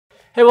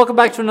Hey, welcome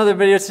back to another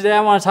video. Today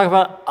I want to talk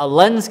about a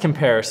lens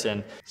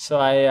comparison. So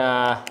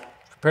I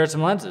compared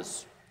some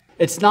lenses.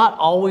 It's not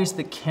always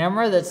the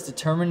camera that's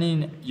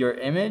determining your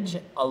image.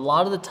 A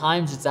lot of the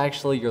times it's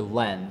actually your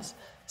lens.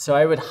 So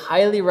I would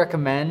highly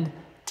recommend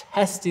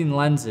testing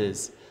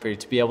lenses for you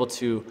to be able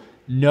to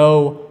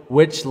know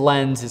which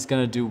lens is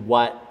going to do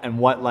what and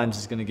what lens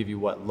is going to give you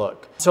what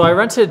look. So I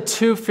rented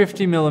two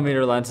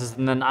 50mm lenses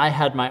and then I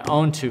had my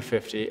own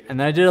 250, and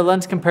then I did a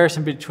lens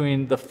comparison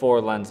between the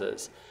four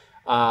lenses.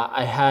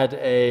 I had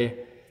a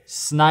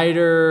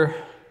Schneider,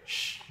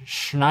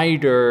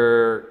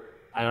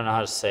 I don't know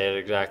how to say it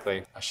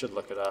exactly. I should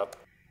look it up.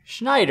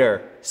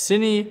 Schneider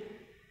Cine-Xenar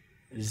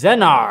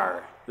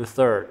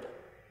III.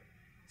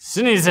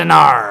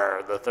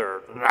 Cine-Xenar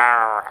III.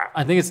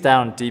 I think it's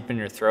down deep in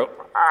your throat.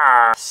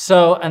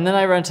 So, and then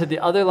I rented, the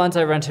other lens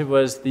I rented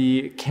was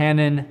the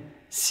Canon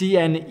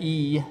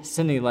CN-E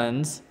Cine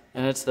lens,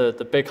 and it's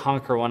the big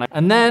honker one.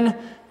 And then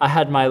I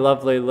had my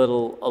lovely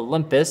little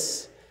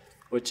Olympus,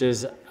 which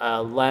is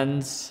a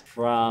lens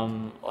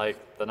from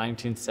like the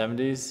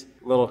 1970s,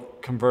 little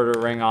converter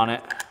ring on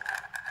it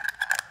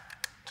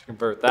to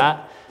convert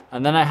that.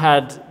 And then I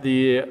had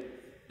the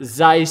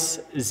Ziess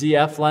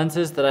ZF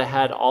lenses that I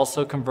had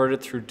also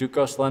converted through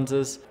Ducos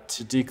lenses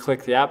to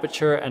declick the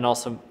aperture and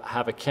also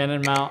have a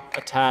Canon mount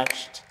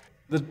attached.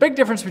 The big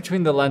difference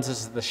between the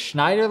lenses is the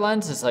Schneider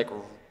lens is like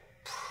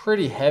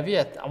pretty heavy.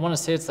 I want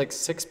to say it's like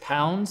 6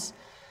 pounds.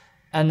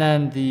 And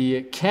then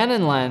the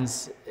Canon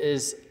lens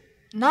is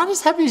not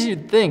as heavy as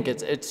you'd think.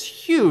 It's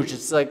huge.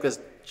 It's like this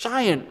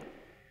giant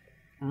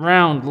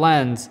round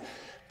lens,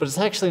 but it's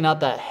actually not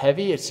that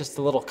heavy. It's just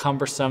a little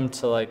cumbersome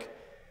to like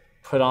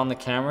put on the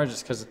camera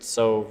just because it's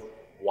so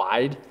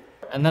wide.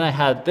 And then I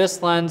had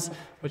this lens,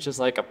 which is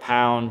like 1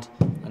 pound,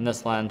 and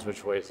this lens,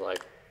 which weighs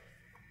like,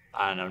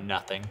 I don't know,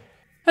 nothing.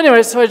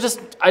 Anyway, so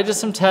I did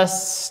some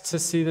tests to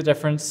see the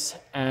difference.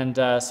 And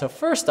so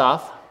first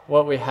off,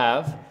 what we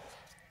have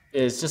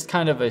is just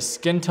kind of a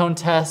skin tone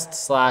test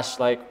slash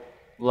like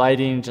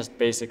lighting, just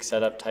basic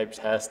setup type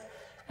test.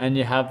 And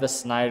you have the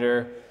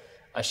Schneider.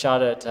 I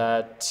shot at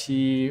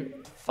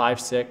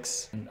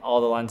T5.6 and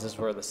all the lenses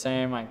were the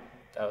same.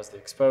 That was the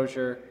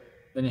exposure.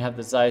 Then you have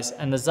the Zeiss.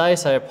 And the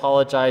Zeiss, I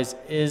apologize,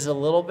 is a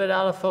little bit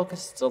out of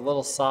focus. It's a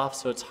little soft,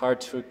 so it's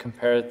hard to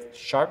compare the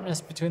sharpness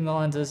between the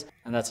lenses,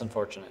 and that's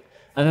unfortunate.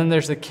 And then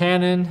there's the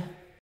Canon,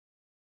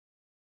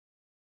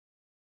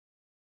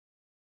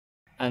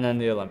 and then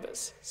the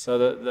Olympus. So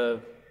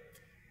the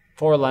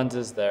 4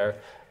 lenses there.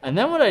 And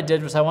then what I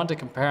did was I wanted to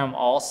compare them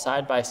all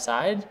side by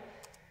side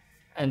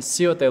and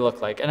see what they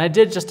look like. And I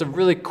did just a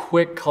really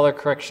quick color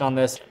correction on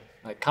this,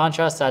 like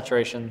contrast,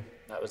 saturation,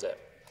 that was it.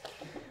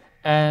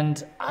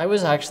 And I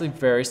was actually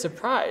very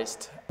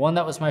surprised. One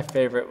that was my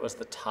favorite was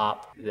the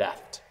top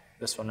left,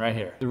 this one right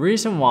here. The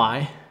reason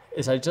why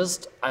is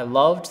I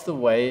loved the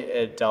way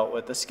it dealt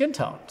with the skin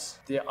tones.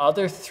 The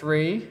other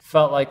 3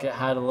 felt like it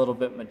had a little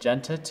bit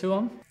magenta to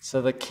them.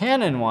 So the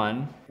Canon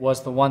one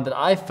was the one that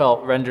I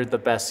felt rendered the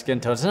best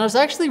skin tones. And I was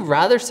actually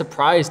rather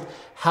surprised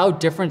how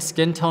different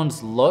skin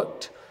tones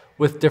looked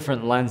with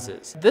different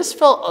lenses. This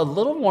felt a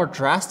little more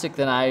drastic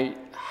than I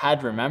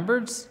had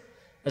remembered,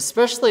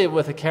 especially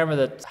with a camera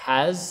that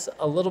has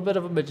a little bit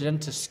of a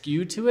magenta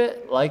skew to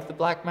it, like the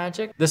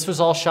Blackmagic. This was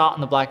all shot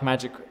in the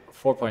Blackmagic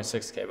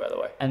 4.6K, by the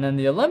way. And then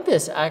the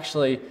Olympus,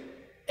 actually,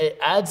 it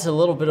adds a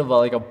little bit of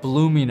like a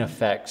blooming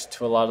effect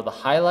to a lot of the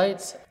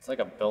highlights. It's like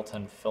a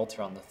built-in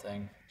filter on the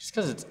thing. Just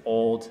because it's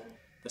old,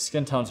 the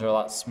skin tones are a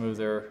lot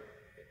smoother,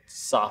 it's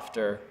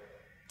softer,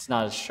 it's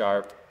not as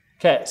sharp.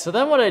 Okay, so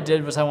then what I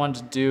did was I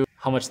wanted to do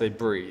how much they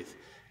breathe.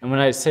 And when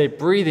I say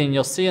breathing,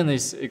 you'll see in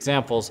these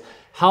examples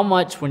how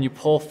much, when you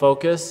pull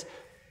focus,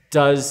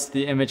 does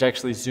the image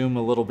actually zoom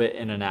a little bit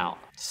in and out.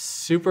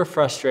 Super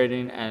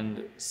frustrating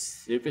and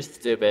super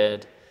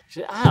stupid.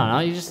 I don't know,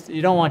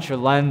 you don't want your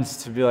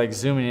lens to be like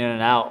zooming in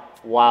and out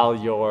while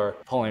you're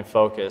pulling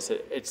focus.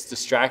 It's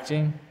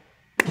distracting.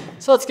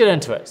 So let's get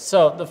into it.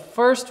 So the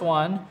first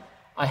one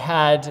I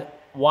had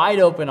wide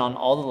open on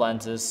all the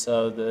lenses.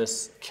 So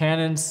this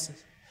Canon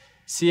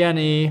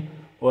CN-E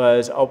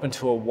was open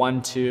to a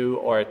 1.2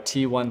 or a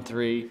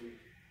T1.3.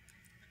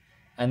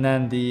 And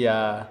then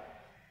the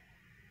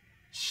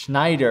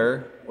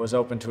Schneider was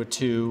open to a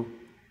 2.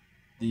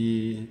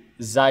 The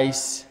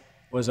Zeiss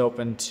was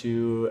open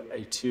to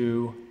a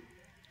 2.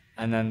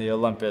 And then the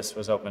Olympus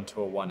was open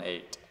to a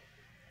 1.8.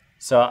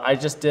 So I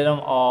just did them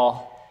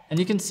all. And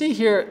you can see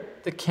here,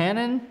 the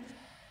Canon,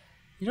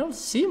 you don't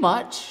see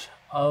much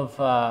of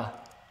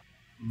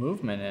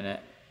movement in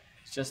it.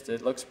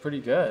 It looks pretty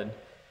good.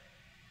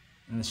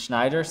 And the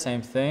Schneider,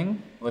 same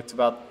thing, looked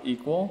about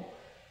equal.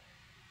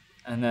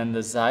 And then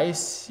the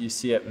Zeiss, you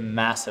see it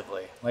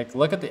massively. Like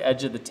look at the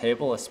edge of the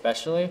table,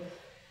 especially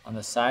on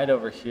the side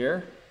over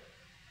here.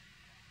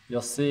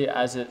 You'll see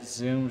as it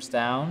zooms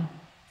down,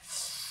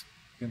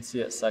 you can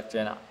see it sucked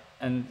in.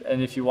 And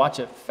if you watch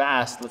it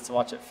fast, let's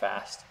watch it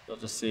fast. You'll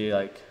just see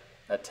like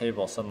that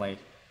table, suddenly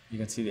you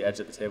can see the edge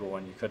of the table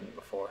when you couldn't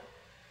before.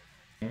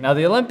 Now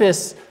the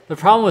Olympus, the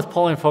problem with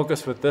pulling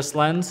focus with this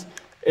lens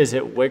is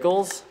it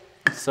wiggles.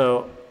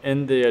 So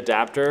in the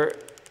adapter,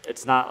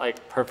 it's not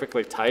like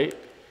perfectly tight,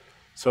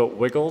 so it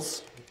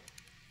wiggles.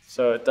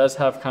 So it does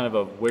have kind of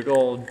a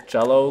wiggle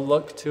jello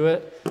look to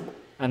it,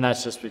 and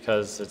that's just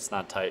because it's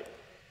not tight.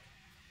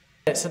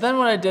 So then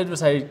what I did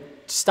was I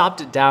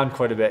stopped it down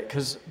quite a bit,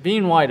 because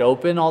being wide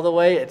open all the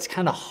way, it's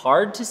kind of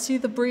hard to see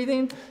the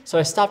breathing. So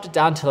I stopped it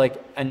down to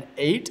like an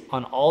 8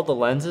 on all the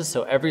lenses.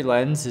 So every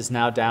lens is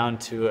now down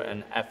to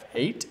an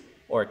f8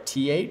 or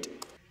T8.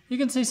 You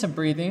can see some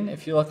breathing.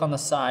 If you look on the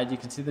side, you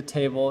can see the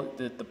table,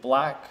 the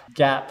black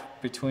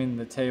gap between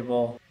the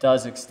table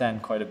does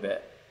extend quite a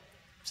bit.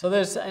 So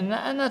there's, and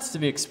that's to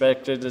be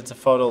expected. It's a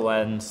photo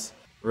lens,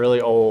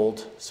 really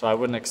old, so I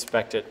wouldn't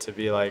expect it to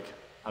be like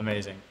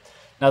amazing.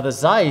 Now the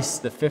Zeiss,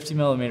 the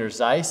 50mm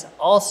Zeiss,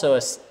 also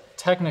is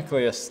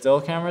technically a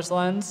still camera's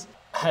lens,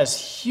 has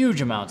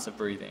huge amounts of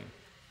breathing.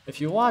 If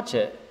you watch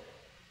it,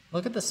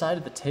 look at the side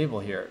of the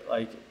table here.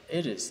 Like,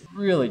 it is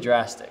really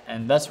drastic.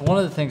 And that's one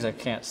of the things I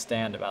can't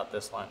stand about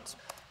this lens.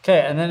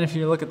 Okay, and then if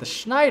you look at the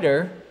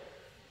Schneider,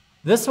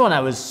 this one I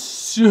was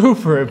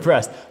super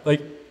impressed.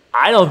 Like,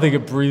 I don't think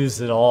it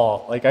breathes at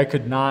all. Like, I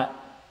could not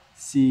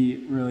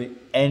see really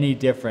any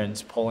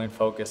difference pulling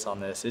focus on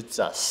this. It's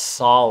a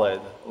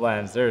solid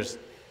lens. There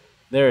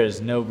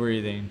is no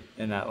breathing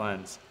in that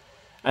lens.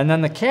 And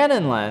then the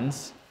Canon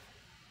lens,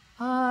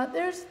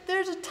 there's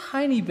a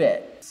tiny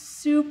bit.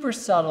 Super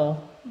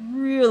subtle,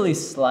 really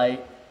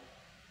slight,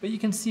 but you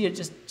can see it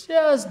just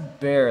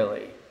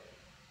barely,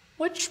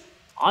 which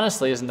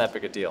honestly isn't that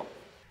big a deal.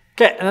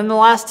 Okay, and then the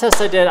last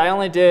test I did, I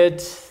only did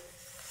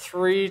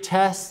 3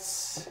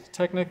 tests,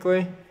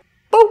 technically.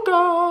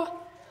 Bokeh!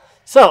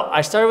 So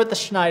I started with the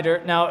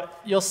Schneider. Now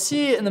you'll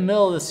see in the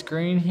middle of the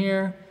screen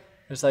here,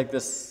 there's like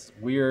this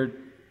weird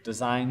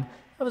design.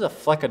 That was a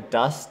fleck of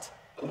dust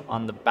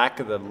on the back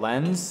of the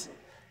lens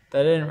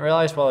that I didn't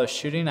realize while I was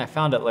shooting. I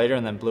found it later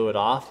and then blew it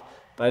off,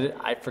 but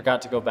I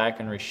forgot to go back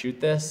and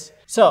reshoot this.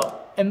 So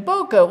in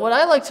bokeh, what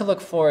I like to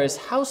look for is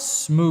how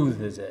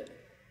smooth is it?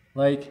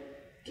 Like,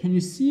 can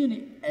you see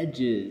any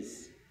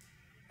edges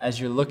as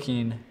you're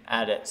looking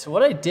at it? So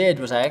what I did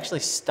was I actually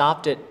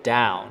stopped it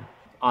down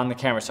on the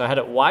camera. So I had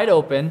it wide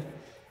open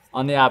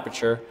on the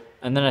aperture,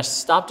 and then I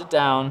stopped it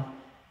down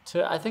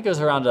to, I think it was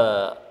around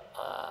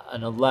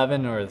an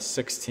 11 or a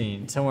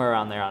 16, somewhere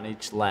around there on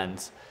each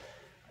lens,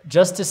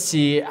 just to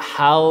see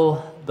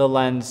how the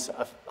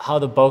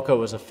bokeh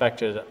was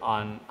affected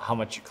on how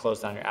much you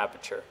close down your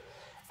aperture.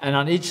 And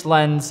on each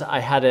lens, I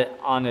had it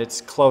on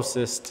its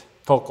closest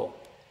focal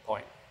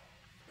point,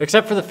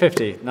 except for the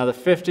 50. Now the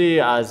 50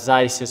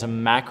 Zeiss is a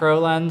macro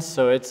lens,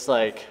 so it's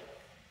like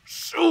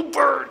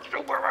super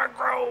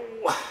macro.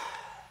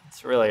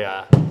 It's really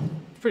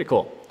pretty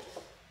cool.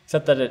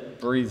 Except that it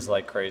breathes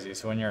like crazy.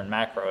 So when you're in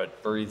macro,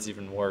 it breathes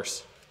even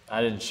worse.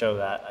 I didn't show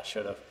that, I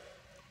should have.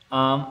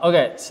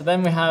 Okay, so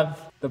then we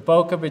have the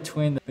bokeh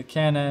between the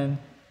Canon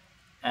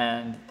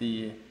and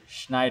the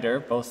Schneider,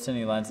 both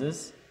Cine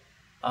lenses.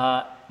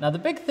 Now the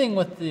big thing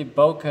with the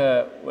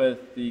bokeh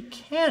with the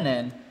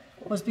Canon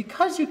was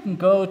because you can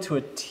go to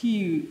a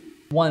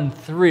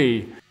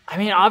T1.3, I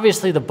mean,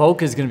 obviously the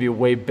bokeh is gonna be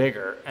way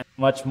bigger and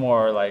much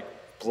more like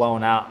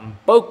blown out and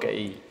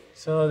bokeh-y.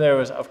 So there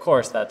was, of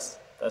course, that's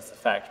the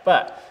fact.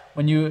 But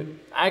when you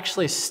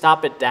actually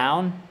stop it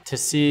down to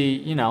see,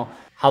 you know,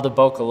 how the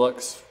bokeh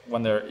looks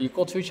when they're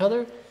equal to each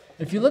other,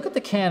 if you look at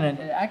the Canon,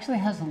 it actually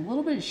has a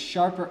little bit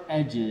sharper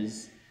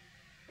edges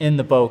in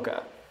the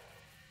bokeh.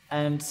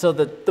 And so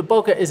the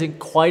bokeh isn't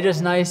quite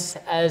as nice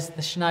as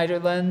the Schneider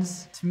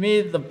lens. To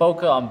me, the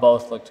bokeh on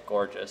both looked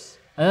gorgeous.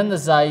 And then the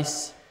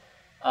Zeiss,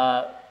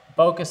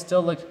 bokeh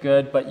still looked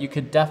good, but you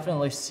could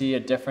definitely see a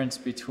difference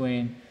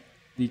between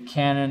the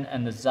Canon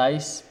and the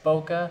Zeiss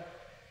bokeh.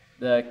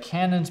 The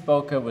Canon's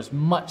bokeh was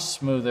much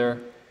smoother,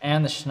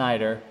 and the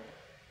Schneider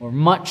were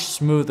much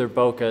smoother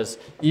bokehs.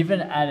 Even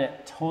at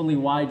it totally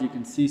wide, you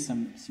can see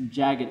some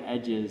jagged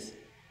edges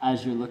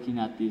as you're looking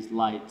at these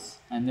lights.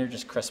 And they're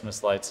just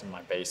Christmas lights in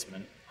my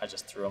basement. I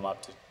just threw them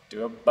up to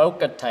do a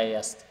bokeh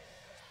test.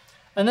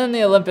 And then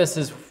the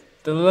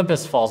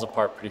Olympus falls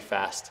apart pretty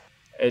fast.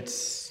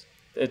 Its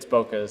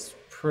bokeh is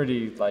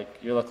pretty,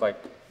 like,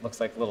 looks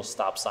like little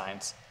stop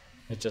signs.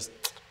 It just,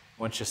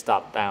 once you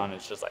stop down,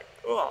 it's just like,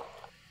 ugh.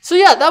 So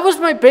yeah, that was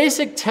my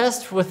basic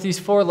test with these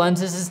 4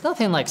 lenses. It's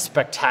nothing like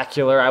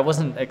spectacular. I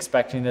wasn't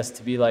expecting this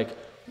to be like,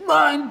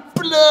 mind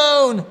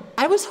blown.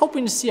 I was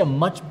hoping to see a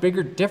much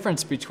bigger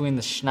difference between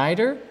the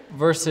Schneider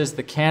versus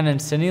the Canon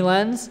Cine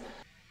lens.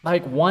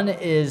 Like, one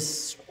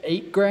is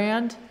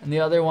 $8,000 and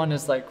the other one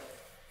is like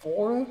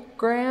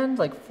 $4,000,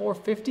 like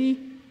 $450.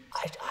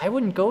 I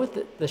wouldn't go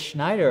with the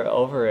Schneider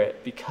over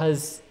it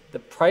because the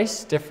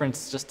price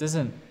difference just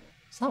isn't,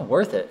 it's not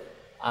worth it.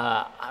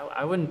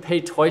 I wouldn't pay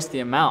twice the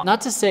amount.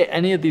 Not to say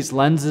any of these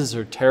lenses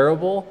are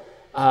terrible.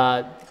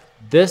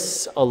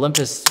 This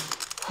Olympus,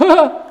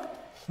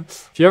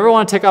 if you ever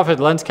want to take off a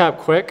lens cap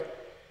quick,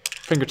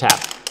 finger tap.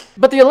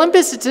 But the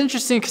Olympus, it's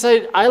interesting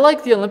because I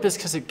like the Olympus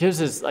because it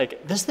gives us,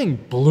 like, this thing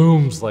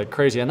blooms like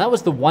crazy. And that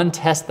was the one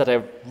test that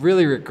I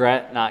really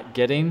regret not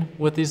getting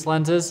with these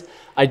lenses.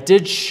 I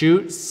did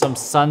shoot some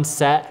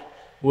sunset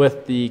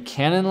with the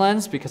Canon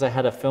lens because I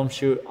had a film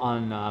shoot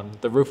on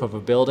the roof of a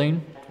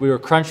building. We were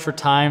crunched for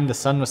time, the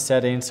sun was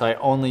setting, so I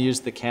only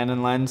used the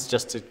Canon lens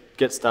just to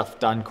get stuff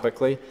done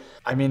quickly.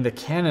 I mean, the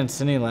Canon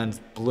Cine lens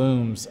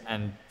blooms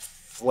and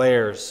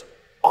flares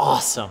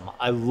awesome.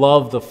 I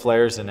love the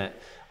flares in it.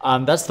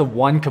 That's the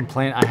one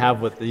complaint I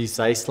have with these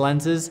Zeiss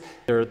lenses.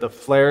 The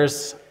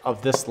flares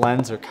of this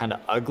lens are kind of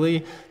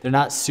ugly. They're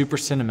not super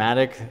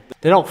cinematic.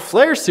 They don't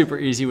flare super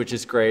easy, which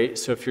is great.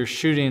 So if you're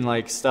shooting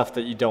like stuff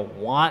that you don't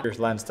want your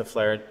lens to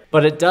flare,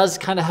 but it does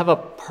kind of have a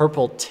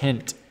purple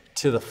tint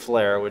to the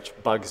flare, which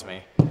bugs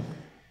me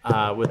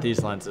with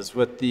these lenses.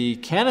 With the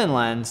Canon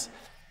lens,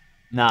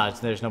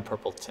 there's no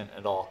purple tint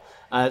at all.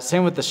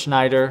 Same with the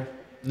Schneider,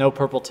 no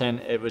purple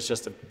tint. It was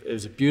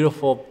a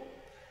beautiful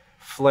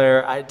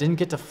flare. I didn't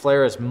get to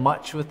flare as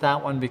much with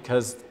that one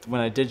because when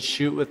I did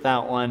shoot with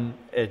that one,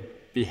 it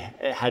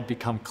had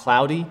become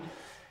cloudy,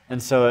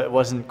 and so it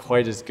wasn't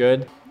quite as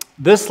good.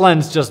 This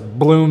lens just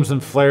blooms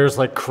and flares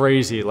like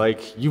crazy.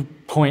 Like you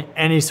point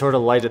any sort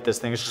of light at this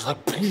thing, it's just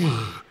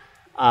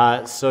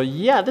like so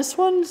yeah, this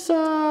one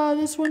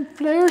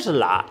flares a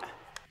lot.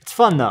 It's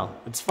fun though.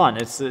 It's fun.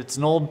 It's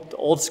an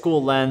old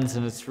school lens,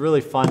 and it's really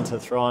fun to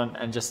throw on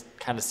and just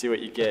kind of see what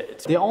you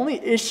get. The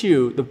only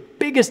issue, the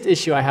biggest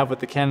issue I have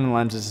with the Canon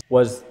lenses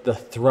was the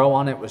throw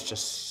on it was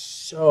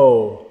just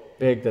so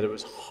big that it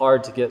was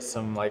hard to get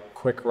some like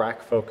quick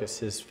rack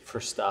focuses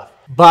for stuff.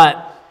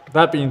 But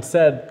that being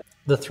said,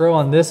 the throw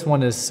on this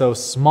one is so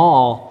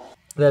small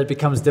that it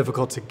becomes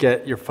difficult to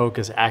get your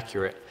focus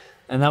accurate.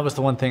 And that was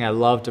the one thing I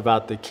loved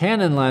about the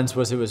Canon lens,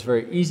 was it was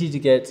very easy to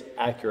get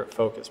accurate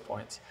focus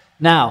points.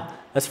 Now,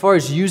 as far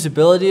as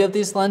usability of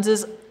these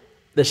lenses,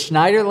 the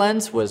Schneider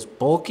lens was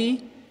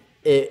bulky.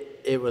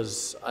 It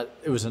was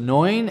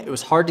annoying. It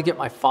was hard to get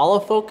my follow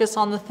focus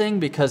on the thing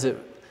because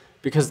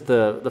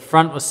the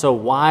front was so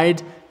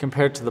wide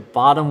compared to the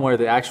bottom where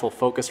the actual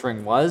focus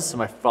ring was. So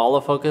my follow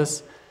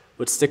focus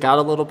would stick out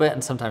a little bit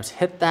and sometimes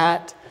hit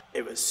that.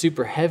 It was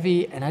super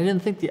heavy, and I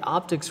didn't think the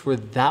optics were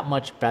that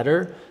much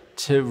better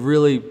to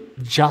really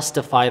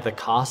justify the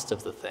cost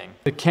of the thing.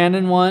 The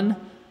Canon one,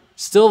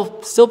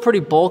 still pretty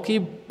bulky,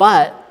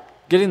 but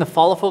getting the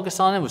follow focus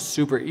on it was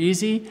super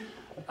easy.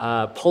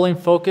 Pulling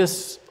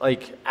focus,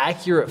 like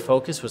accurate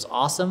focus, was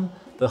awesome.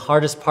 The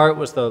hardest part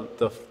was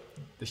the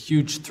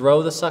huge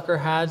throw the sucker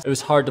had. It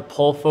was hard to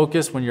pull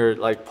focus when you're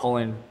like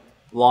pulling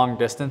long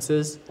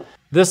distances.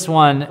 This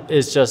one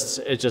is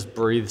it just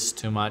breathes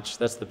too much.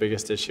 That's the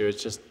biggest issue.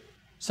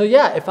 So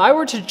yeah, if I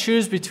were to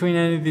choose between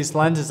any of these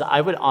lenses,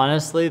 I would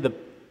honestly, the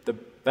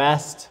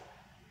best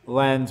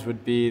lens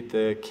would be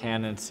the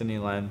Canon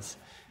Cine lens.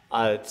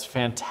 It's a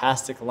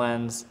fantastic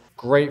lens,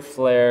 great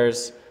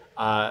flares,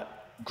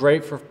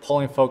 great for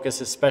pulling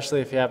focus,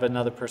 especially if you have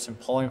another person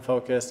pulling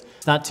focus.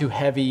 It's not too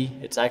heavy,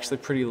 it's actually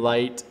pretty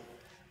light.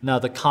 Now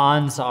the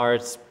cons are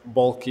it's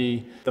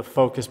bulky, the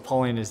focus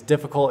pulling is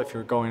difficult if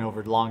you're going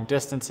over long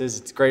distances.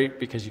 It's great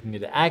because you can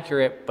get it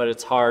accurate, but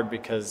it's hard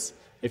because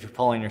if you're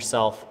pulling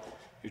yourself,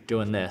 you're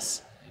doing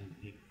this. And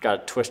you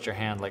gotta twist your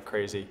hand like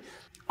crazy.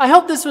 I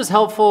hope this was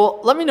helpful.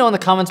 Let me know in the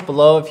comments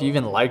below if you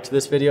even liked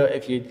this video.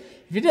 If you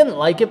didn't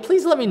like it,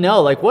 please let me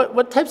know. Like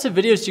what types of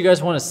videos do you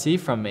guys want to see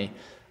from me?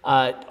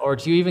 Or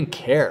do you even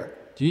care?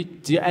 Do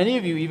any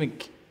of you even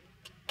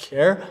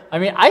care? I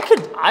mean,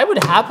 I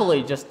would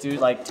happily just do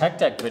like tech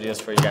deck videos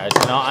for you guys.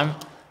 You know, I'm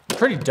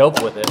pretty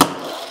dope with it.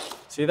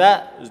 See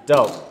that? It's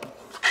dope.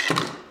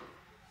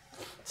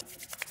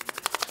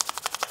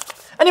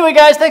 Anyway,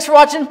 guys, thanks for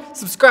watching.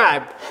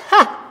 Subscribe.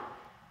 Ha!